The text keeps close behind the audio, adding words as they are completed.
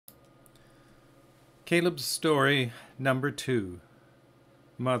Caleb's story number 2,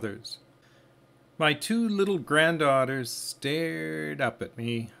 Mothers. My 2 little granddaughters stared up at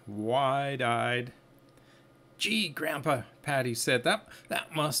me, wide-eyed. "Gee, Grandpa," Patty said,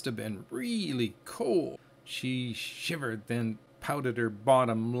 that must have been really cold." She shivered, then pouted her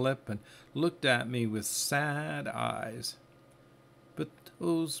bottom lip and looked at me with sad eyes. "But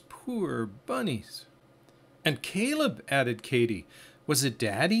those poor bunnies." "And Caleb," added Katie. "Was it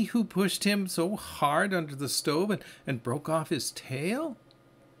Daddy who pushed him so hard under the stove and broke off his tail?"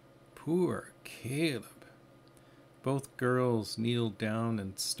 Poor Caleb. Both girls kneeled down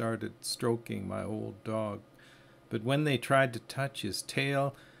and started stroking my old dog. But when they tried to touch his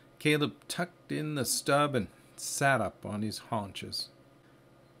tail, Caleb tucked in the stub and sat up on his haunches.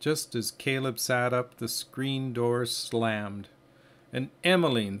 Just as Caleb sat up, the screen door slammed, and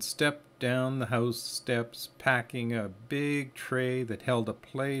Emeline stepped down the house steps, packing a big tray that held a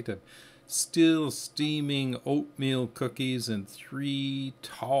plate of still steaming oatmeal cookies and 3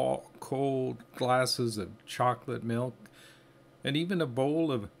 tall, cold glasses of chocolate milk, and even a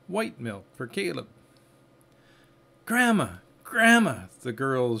bowl of white milk for Caleb. "Grandma! Grandma!" the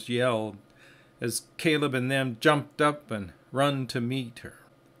girls yelled as Caleb and them jumped up and run to meet her.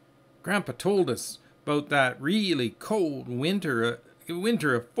 "Grandpa told us about that really cold winter of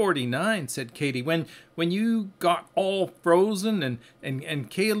 '49, said Katie, when you got all frozen and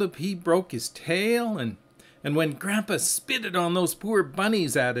Caleb, he broke his tail, and when Grandpa spitted on those poor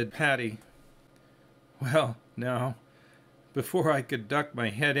bunnies," added Patty. Well, now, before I could duck my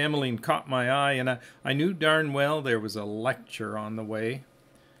head, Emeline caught my eye, and I knew darn well there was a lecture on the way.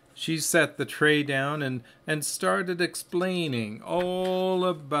 She set the tray down and started explaining all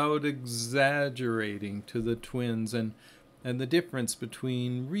about exaggerating to the twins and the difference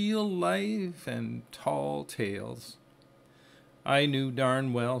between real life and tall tales. I knew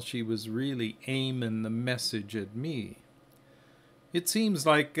darn well she was really aiming the message at me. It seems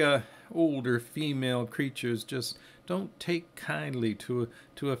like older female creatures just don't take kindly to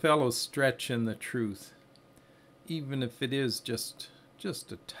a fellow stretching the truth, even if it is just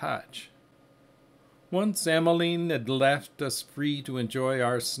a touch. Once Emeline had left us free to enjoy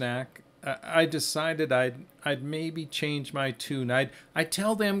our snack, I decided I'd maybe change my tune. I'd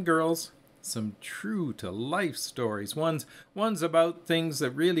tell them girls some true-to-life stories, ones about things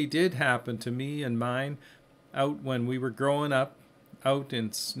that really did happen to me and mine out when we were growing up out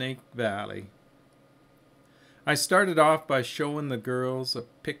in Snake Valley. I started off by showing the girls a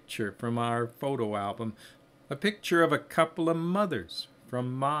picture from our photo album, a picture of a couple of mothers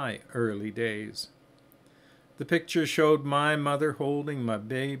from my early days. The picture showed my mother holding my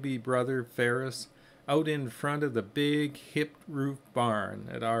baby brother Ferris out in front of the big hipped roof barn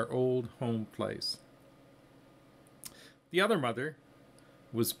at our old home place. The other mother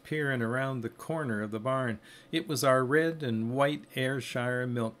was peering around the corner of the barn. It was our red and white Ayrshire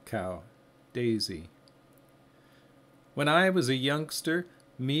milk cow, Daisy. When I was a youngster,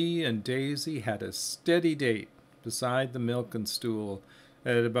 me and Daisy had a steady date beside the milking stool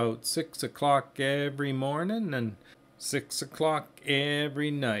at about 6 o'clock every morning and 6 o'clock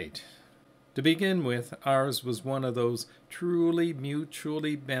every night. To begin with, ours was one of those truly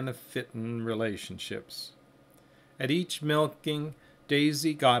mutually benefiting relationships. At each milking,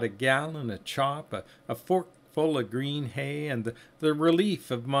 Daisy got a gallon of chop, a forkful of green hay, and the relief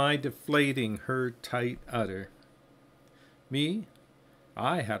of my deflating her tight udder. Me,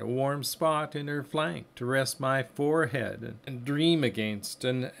 I had a warm spot in her flank to rest my forehead and dream against,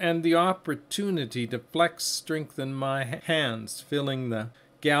 and the opportunity to flex strength in my hands, filling the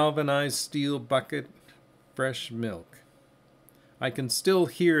galvanized steel bucket fresh milk. I can still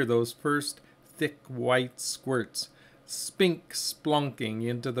hear those first thick white squirts spink-splunking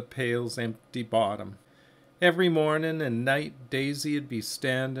into the pail's empty bottom. Every morning and night Daisy'd be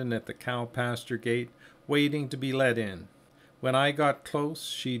standing at the cow pasture gate, waiting to be let in. When I got close,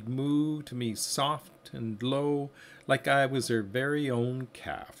 she'd moo to me soft and low, like I was her very own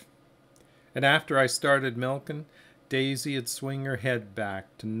calf. And after I started milking, Daisy'd swing her head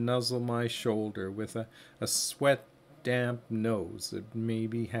back to nuzzle my shoulder with a sweat-damp nose that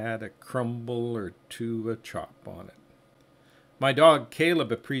maybe had a crumble or 2 of chop on it. My dog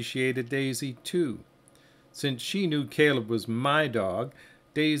Caleb appreciated Daisy too. Since she knew Caleb was my dog,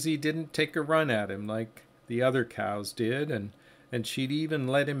 Daisy didn't take a run at him like the other cows did, and she'd even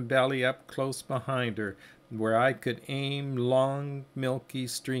let him belly up close behind her, where I could aim long, milky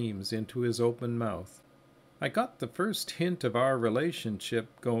streams into his open mouth. I got the first hint of our relationship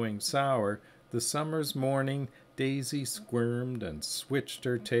going sour the summer's morning Daisy squirmed and switched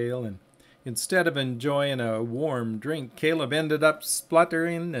her tail, and instead of enjoying a warm drink, Caleb ended up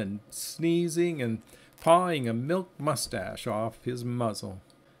spluttering and sneezing and pawing a milk mustache off his muzzle.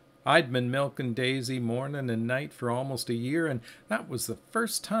 I'd been milking Daisy morning and night for almost a year, and that was the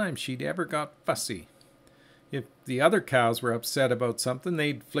first time she'd ever got fussy. If the other cows were upset about something,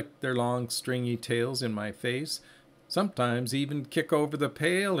 they'd flick their long stringy tails in my face, sometimes even kick over the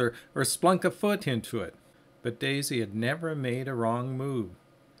pail or splunk a foot into it. But Daisy had never made a wrong move,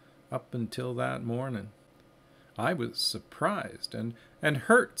 up until that morning. I was surprised and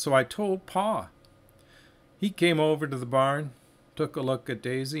hurt, so I told Pa. He came over to the barn, took a look at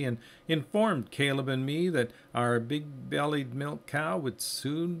Daisy, and informed Caleb and me that our big-bellied milk cow would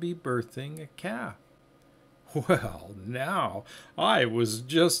soon be birthing a calf. Well, now, I was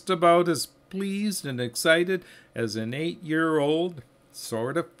just about as pleased and excited as an 8-year-old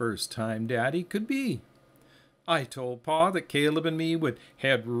sort of first-time daddy could be. I told Pa that Caleb and me would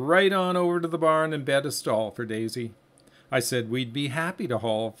head right on over to the barn and bed a stall for Daisy. I said we'd be happy to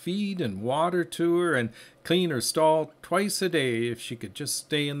haul feed and water to her and clean her stall twice a day if she could just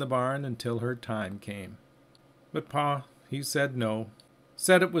stay in the barn until her time came. But Pa, he said no.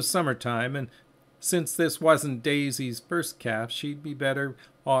 Said it was summertime, and since this wasn't Daisy's first calf, she'd be better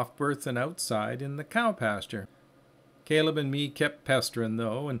off birthing outside in the cow pasture. Caleb and me kept pestering,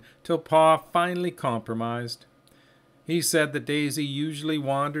 though, until Pa finally compromised. He said that Daisy usually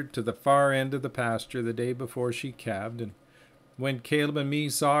wandered to the far end of the pasture the day before she calved, and when Caleb and me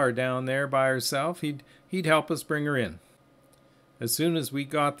saw her down there by herself, he'd help us bring her in. As soon as we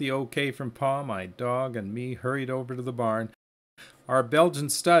got the okay from Pa, my dog and me hurried over to the barn. Our Belgian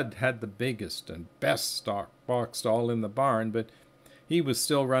stud had the biggest and best box stall in the barn, but he was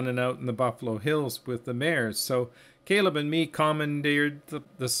still running out in the Buffalo Hills with the mares, so Caleb and me commandeered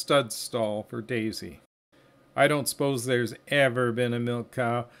the stud stall for Daisy. I don't suppose there's ever been a milk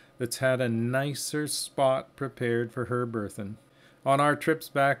cow that's had a nicer spot prepared for her birthing. On our trips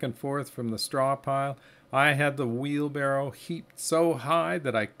back and forth from the straw pile, I had the wheelbarrow heaped so high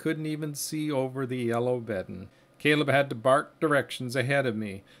that I couldn't even see over the yellow bedding. Caleb had to bark directions ahead of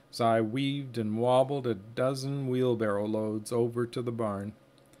me as I weaved and wobbled a dozen wheelbarrow loads over to the barn.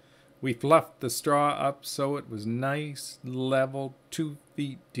 We fluffed the straw up so it was nice, level, 2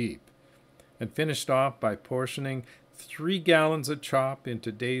 feet deep, and finished off by portioning 3 gallons of chop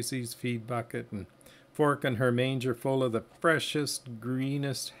into Daisy's feed bucket and forking her manger full of the freshest,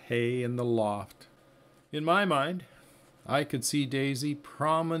 greenest hay in the loft. In my mind, I could see Daisy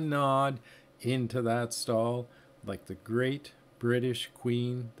promenade into that stall like the great British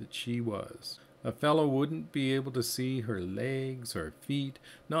queen that she was. A fellow wouldn't be able to see her legs or feet,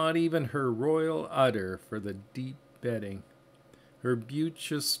 not even her royal udder for the deep bedding. Her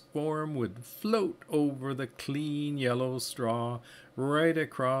beauteous form would float over the clean yellow straw right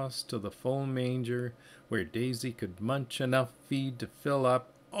across to the full manger, where Daisy could munch enough feed to fill up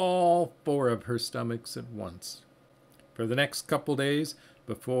all 4 of her stomachs at once. For the next couple days,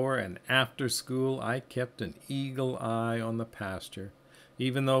 before and after school, I kept an eagle eye on the pasture,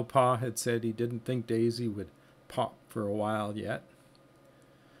 even though Pa had said he didn't think Daisy would pop for a while yet.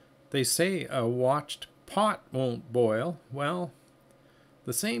 They say a watched pot won't boil. Well,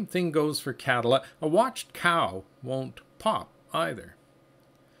 the same thing goes for cattle. A watched cow won't pop either.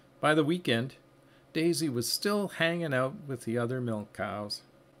 By the weekend, Daisy was still hanging out with the other milk cows.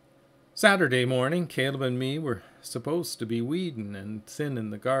 Saturday morning, Caleb and me were supposed to be weeding and thinning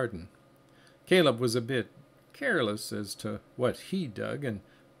the garden. Caleb was a bit careless as to what he dug and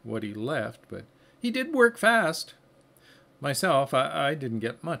what he left, but he did work fast. Myself, I didn't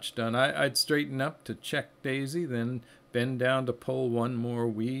get much done. I'd straighten up to check Daisy, then bend down to pull one more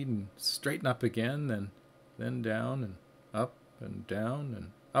weed and straighten up again, then down and up and down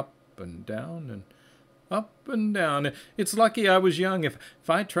and up and down and up and down. It's lucky I was young. If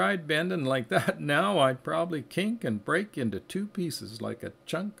I tried bending like that now, I'd probably kink and break into 2 pieces like a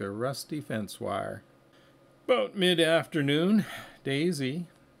chunk of rusty fence wire. About mid-afternoon, Daisy,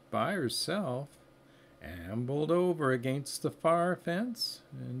 by herself, ambled over against the far fence,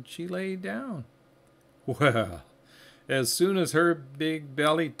 and she lay down. Well, as soon as her big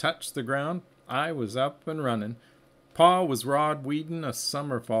belly touched the ground, I was up and running. Pa was rod weeding a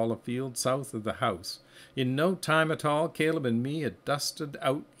summerfall field south of the house. In no time at all, Caleb and me had dusted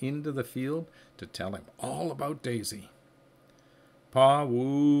out into the field to tell him all about Daisy. Pa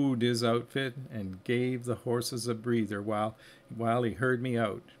wooed his outfit and gave the horses a breather while he heard me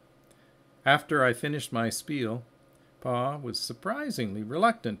out. After I finished my spiel, Pa was surprisingly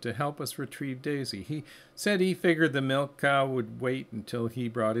reluctant to help us retrieve Daisy. He said he figured the milk cow would wait until he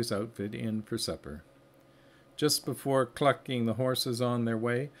brought his outfit in for supper. Just before clucking the horses on their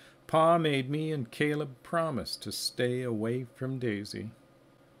way, Pa made me and Caleb promise to stay away from Daisy.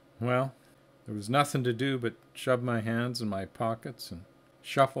 Well, There was nothing to do but shove my hands in my pockets and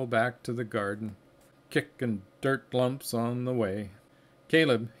shuffle back to the garden, kicking dirt lumps on the way.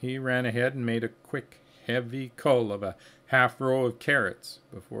 Caleb, he ran ahead and made a quick, heavy cull of a half-row of carrots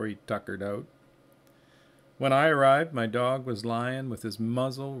before he tuckered out. When I arrived, my dog was lying with his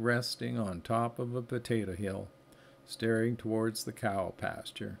muzzle resting on top of a potato hill, staring towards the cow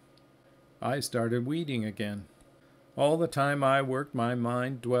pasture. I started weeding again. All the time I worked, my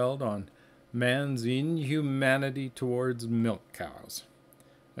mind dwelled on man's inhumanity towards milk cows,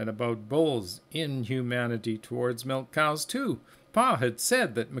 and about Bull's inhumanity towards milk cows, too. Pa had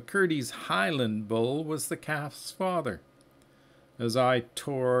said that McCurdy's Highland bull was the calf's father. As I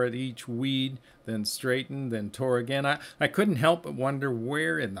tore at each weed, then straightened, then tore again, I couldn't help but wonder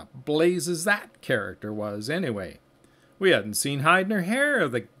where in the blazes that character was, anyway. We hadn't seen hide nor hair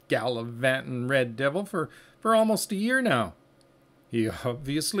of the gallivanting red devil for almost a year now. He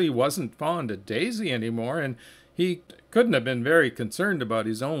obviously wasn't fond of Daisy anymore, and he couldn't have been very concerned about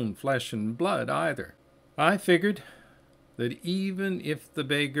his own flesh and blood either. I figured that even if the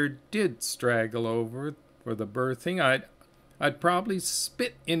beggar did straggle over for the birthing, I'd probably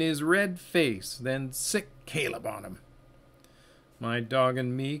spit in his red face, then sick Caleb on him. My dog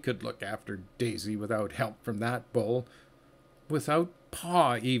and me could look after Daisy without help from that bull, without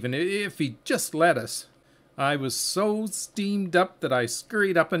Pa even, if he'd just let us. I was so steamed up that I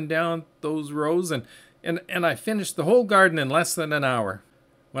scurried up and down those rows, and I finished the whole garden in less than an hour.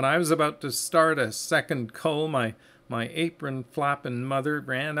 When I was about to start a second cull, my apron-flapping mother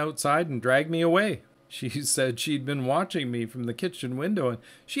ran outside and dragged me away. She said she'd been watching me from the kitchen window, and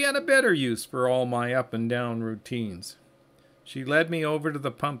she had a better use for all my up-and-down routines. She led me over to the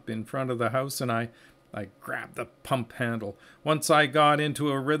pump in front of the house, and I grabbed the pump handle. Once I got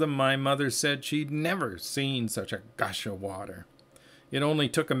into a rhythm, my mother said she'd never seen such a gush of water. It only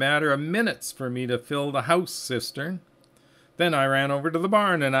took a matter of minutes for me to fill the house cistern. Then I ran over to the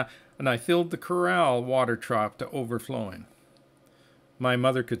barn, and I filled the corral water trough to overflowing. My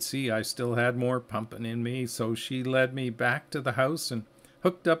mother could see I still had more pumping in me, so she led me back to the house and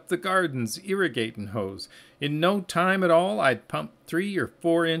hooked up the garden's irrigating hose. In no time at all, I'd pumped 3 or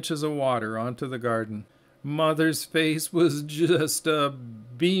 4 inches of water onto the garden. Mother's face was just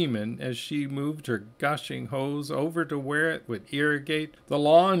beaming as she moved her gushing hose over to where it would irrigate the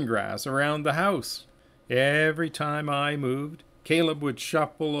lawn grass around the house. Every time I moved, Caleb would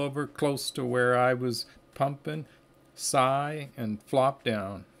shuffle over close to where I was pumping, sigh, and flop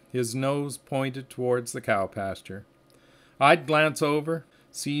down, his nose pointed towards the cow pasture. I'd glance over,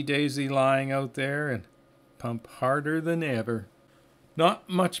 see Daisy lying out there, and pump harder than ever. Not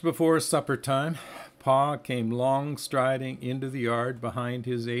much before supper time, Pa came long-striding into the yard behind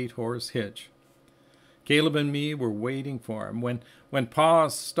his 8-horse hitch. Caleb and me were waiting for him. When Pa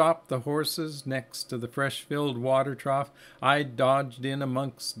stopped the horses next to the fresh-filled water trough, I dodged in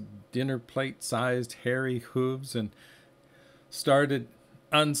amongst dinner plate-sized hairy hooves and started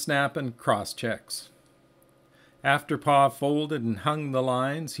unsnapping cross-checks. After Pa folded and hung the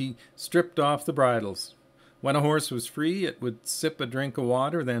lines, he stripped off the bridles. When a horse was free, it would sip a drink of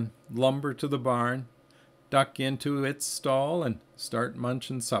water, then lumber to the barn, duck into its stall, and start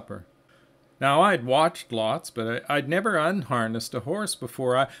munching supper. Now, I'd watched lots, but I'd never unharnessed a horse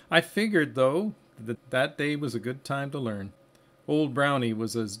before. I figured, though, that day was a good time to learn. Old Brownie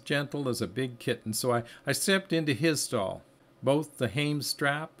was as gentle as a big kitten, so I stepped into his stall. Both the hame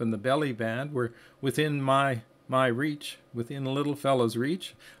strap and the belly band were within my reach, within the little fellow's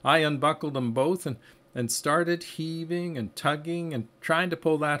reach. I unbuckled them both and started heaving and tugging and trying to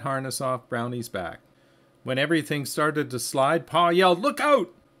pull that harness off Brownie's back. When everything started to slide, Pa yelled, "Look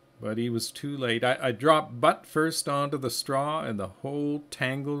out!" But he was too late. I dropped butt first onto the straw, and the whole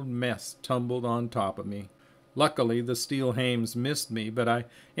tangled mess tumbled on top of me. Luckily, the steel hames missed me, but I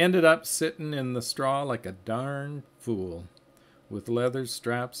ended up sitting in the straw like a darn fool, with leather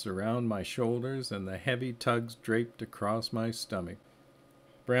straps around my shoulders and the heavy tugs draped across my stomach.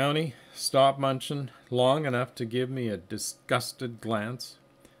 Brownie stopped munching long enough to give me a disgusted glance,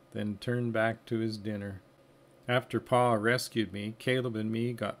 then turned back to his dinner. After Pa rescued me, Caleb and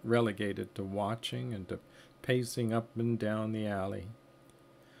me got relegated to watching and to pacing up and down the alley.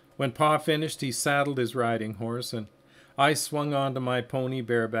 When Pa finished, he saddled his riding horse, and I swung onto my pony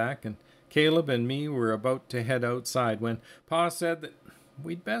bareback, and Caleb and me were about to head outside when Pa said that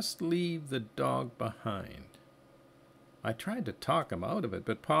we'd best leave the dog behind. I tried to talk him out of it,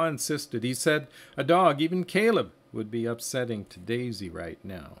 but Pa insisted. He said a dog, even Caleb, would be upsetting to Daisy right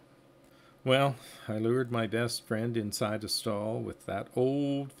now. Well, I lured my best friend inside a stall with that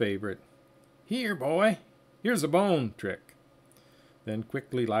old favorite, "Here, boy, here's a bone" trick. then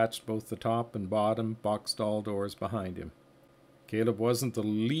quickly latched both the top and bottom box stall doors behind him. Caleb wasn't the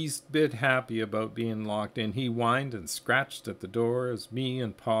least bit happy about being locked in. He whined and scratched at the door as me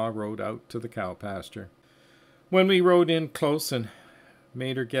and Pa rode out to the cow pasture. When we rode in close and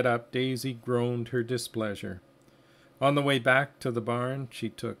made her get up, Daisy groaned her displeasure. On the way back to the barn, she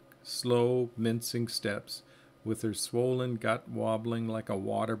took slow, mincing steps, with her swollen gut wobbling like a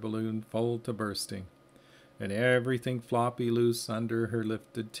water balloon full to bursting, and everything floppy loose under her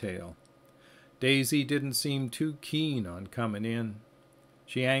lifted tail. Daisy didn't seem too keen on coming in.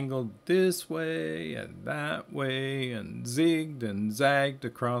 She angled this way and that way and zigged and zagged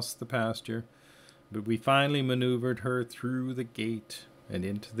across the pasture, but we finally maneuvered her through the gate and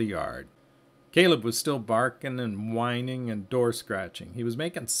into the yard. Caleb was still barking and whining and door-scratching. He was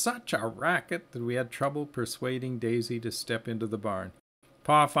making such a racket that we had trouble persuading Daisy to step into the barn.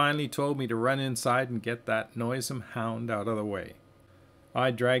 Pa finally told me to run inside and get that noisome hound out of the way.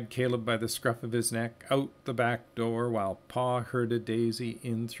 I dragged Caleb by the scruff of his neck out the back door while Pa herded Daisy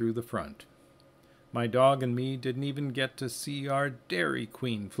in through the front. My dog and me didn't even get to see our Dairy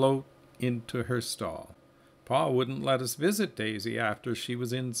Queen float into her stall. Pa wouldn't let us visit Daisy after she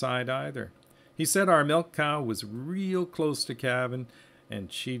was inside either. He said our milk cow was real close to calving,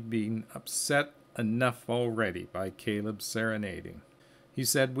 and she'd been upset enough already by Caleb's serenading. He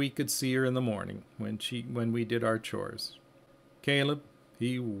said we could see her in the morning when we did our chores. Caleb,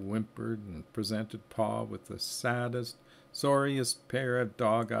 he whimpered and presented Pa with the saddest, sorriest pair of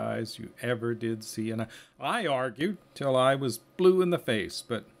dog eyes you ever did see, and I argued till I was blue in the face,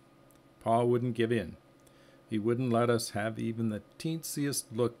 but Pa wouldn't give in. He wouldn't let us have even the teensiest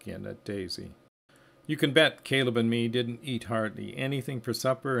look in at Daisy. You can bet Caleb and me didn't eat hardly anything for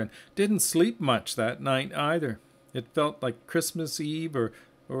supper and didn't sleep much that night either. It felt like Christmas Eve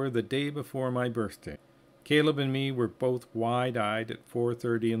or the day before my birthday. Caleb and me were both wide-eyed at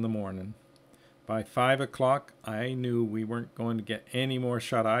 4:30 in the morning. By 5 o'clock, I knew we weren't going to get any more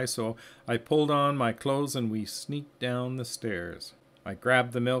shut-eye, so I pulled on my clothes and we sneaked down the stairs. I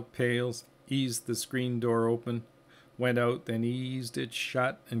grabbed the milk pails, eased the screen door open, went out, then eased it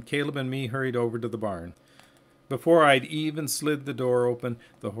shut, and Caleb and me hurried over to the barn. Before I'd even slid the door open,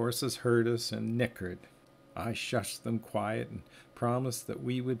 the horses heard us and nickered. I shushed them quiet and promised that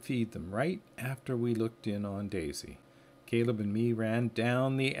we would feed them right after we looked in on Daisy. Caleb and me ran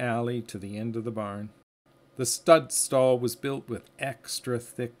down the alley to the end of the barn. The stud stall was built with extra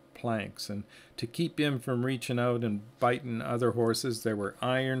thick planks, and to keep him from reaching out and biting other horses, there were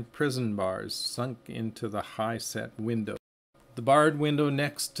iron prison bars sunk into the high-set window. The barred window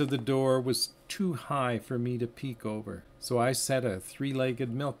next to the door was too high for me to peek over, so I set a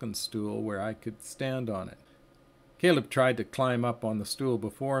three-legged milking stool where I could stand on it. Caleb tried to climb up on the stool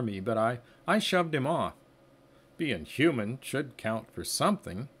before me, but I shoved him off. Being human should count for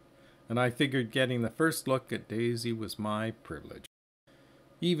something, and I figured getting the first look at Daisy was my privilege.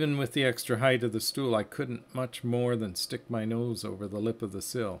 Even with the extra height of the stool, I couldn't much more than stick my nose over the lip of the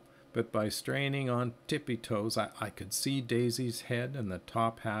sill, but by straining on tippy toes, I could see Daisy's head and the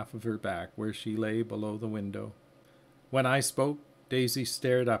top half of her back where she lay below the window. When I spoke, Daisy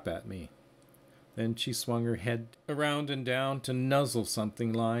stared up at me. Then she swung her head around and down to nuzzle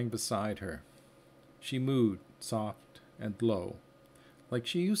something lying beside her. She mooed, soft and low, like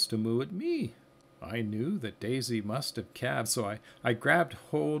she used to moo at me. I knew that Daisy must have calved, so I grabbed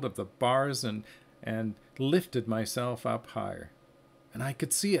hold of the bars and lifted myself up higher. And I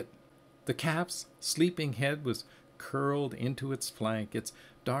could see it. The calf's sleeping head was curled into its flank. Its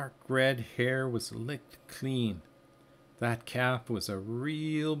dark red hair was licked clean. That calf was a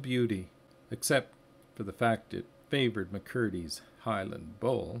real beauty, except for the fact it favored McCurdy's Highland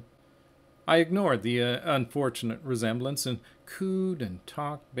bull. I ignored the unfortunate resemblance and cooed and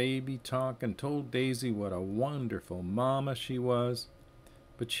talked baby talk and told Daisy what a wonderful mama she was,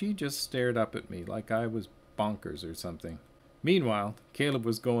 but she just stared up at me like I was bonkers or something. Meanwhile, Caleb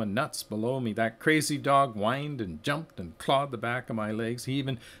was going nuts below me. That crazy dog whined and jumped and clawed the back of my legs. He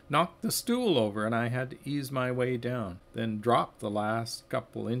even knocked the stool over, and I had to ease my way down, then drop the last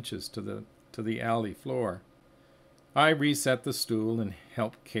couple inches to the alley floor. I reset the stool and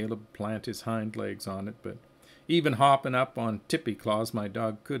helped Caleb plant his hind legs on it, but even hopping up on tippy claws, my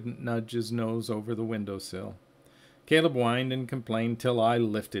dog couldn't nudge his nose over the windowsill. Caleb whined and complained till I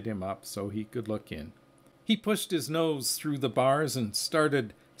lifted him up so he could look in. He pushed his nose through the bars and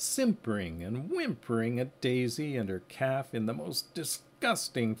started simpering and whimpering at Daisy and her calf in the most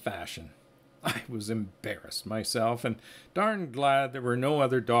disgusting fashion. I was embarrassed myself, and darn glad there were no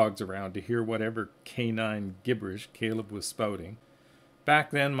other dogs around to hear whatever canine gibberish Caleb was spouting.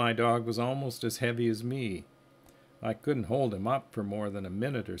 Back then my dog was almost as heavy as me. I couldn't hold him up for more than a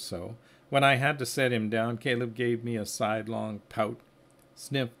minute or so. When I had to set him down, Caleb gave me a sidelong pout,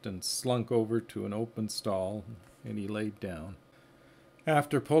 sniffed and slunk over to an open stall, and he laid down.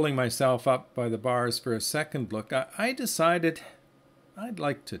 After pulling myself up by the bars for a second look, I decided I'd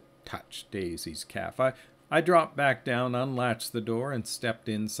like to touch Daisy's calf. I dropped back down, unlatched the door, and stepped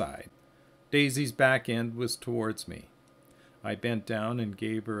inside. Daisy's back end was towards me. I bent down and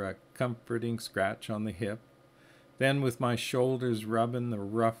gave her a comforting scratch on the hip. Then, with my shoulders rubbing the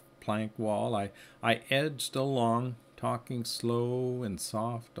rough plank wall, I edged along, talking slow and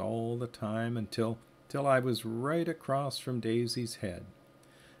soft all the time until I was right across from Daisy's head.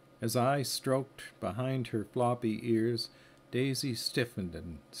 As I stroked behind her floppy ears, Daisy stiffened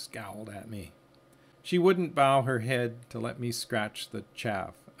and scowled at me. She wouldn't bow her head to let me scratch the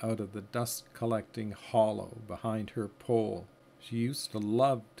chaff out of the dust-collecting hollow behind her poll. She used to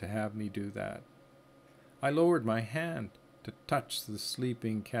love to have me do that. I lowered my hand to touch the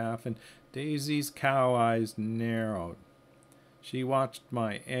sleeping calf, and Daisy's cow eyes narrowed. She watched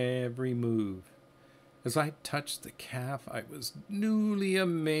my every move. As I touched the calf, I was newly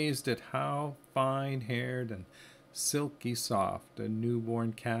amazed at how fine-haired and silky soft a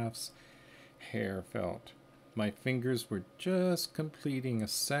newborn calf's hair felt. My fingers were just completing a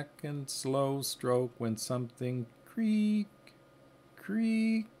second slow stroke when something creaked.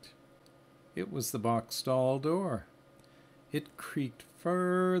 It was the box stall door. It creaked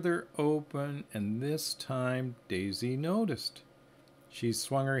further open, and this time Daisy noticed. She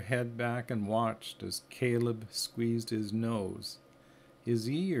swung her head back and watched as Caleb squeezed his nose, his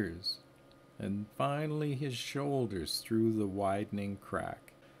ears, and finally his shoulders through the widening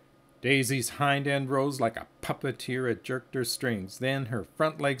crack. Daisy's hind end rose like a puppeteer had jerked her strings. Then her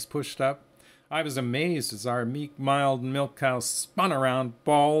front legs pushed up. I was amazed as our meek, mild milk cow spun around,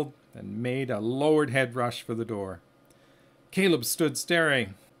 bawled, and made a lowered head rush for the door. Caleb stood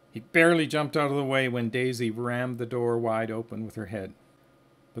staring. He barely jumped out of the way when Daisy rammed the door wide open with her head.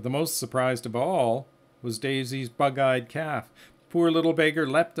 But the most surprised of all was Daisy's bug-eyed calf. Poor little beggar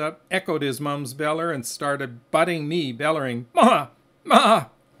leapt up, echoed his mum's beller, and started butting me, bellowing, "Ma! Ma!"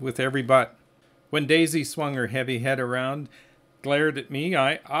 with every butt. When Daisy swung her heavy head around, glared at me,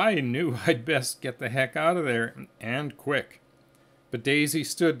 I knew I'd best get the heck out of there, and quick. But Daisy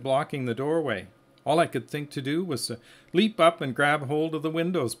stood blocking the doorway. All I could think to do was to leap up and grab hold of the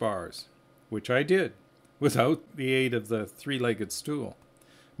window's bars, which I did, without the aid of the three-legged stool.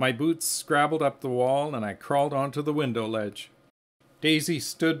 My boots scrabbled up the wall, and I crawled onto the window ledge. Daisy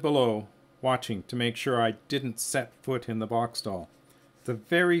stood below, watching to make sure I didn't set foot in the box stall. The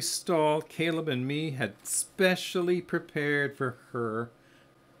very stall Caleb and me had specially prepared for her.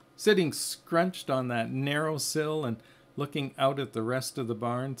 Sitting scrunched on that narrow sill and looking out at the rest of the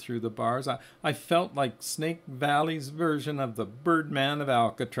barn through the bars, I felt like Snake Valley's version of the Birdman of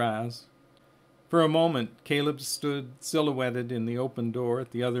Alcatraz. For a moment, Caleb stood silhouetted in the open door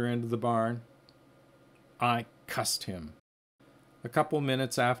at the other end of the barn. I cussed him. A couple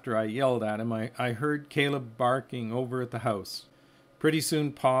minutes after I yelled at him, I heard Caleb barking over at the house. Pretty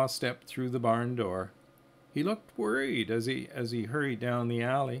soon Pa stepped through the barn door. He looked worried as he hurried down the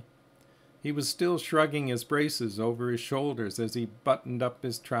alley. He was still shrugging his braces over his shoulders as he buttoned up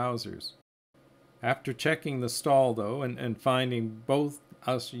his trousers. After checking the stall, though, and finding both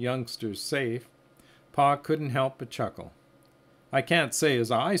us youngsters safe, Pa couldn't help but chuckle. I can't say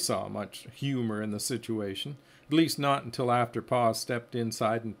as I saw much humor in the situation, at least not until after Pa stepped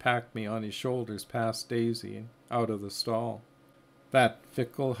inside and packed me on his shoulders past Daisy and out of the stall. That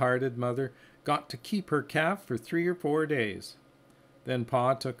fickle-hearted mother got to keep her calf for 3 or 4 days. Then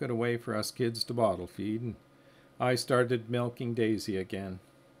Pa took it away for us kids to bottle feed, and I started milking Daisy again.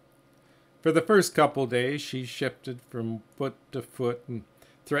 For the first couple days, she shifted from foot to foot and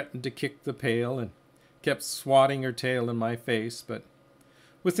threatened to kick the pail and kept swatting her tail in my face, but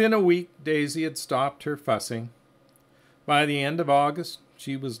within a week, Daisy had stopped her fussing. By the end of August,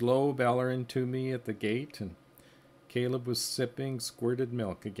 she was low bellering to me at the gate, and Caleb was sipping squirted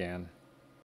milk again.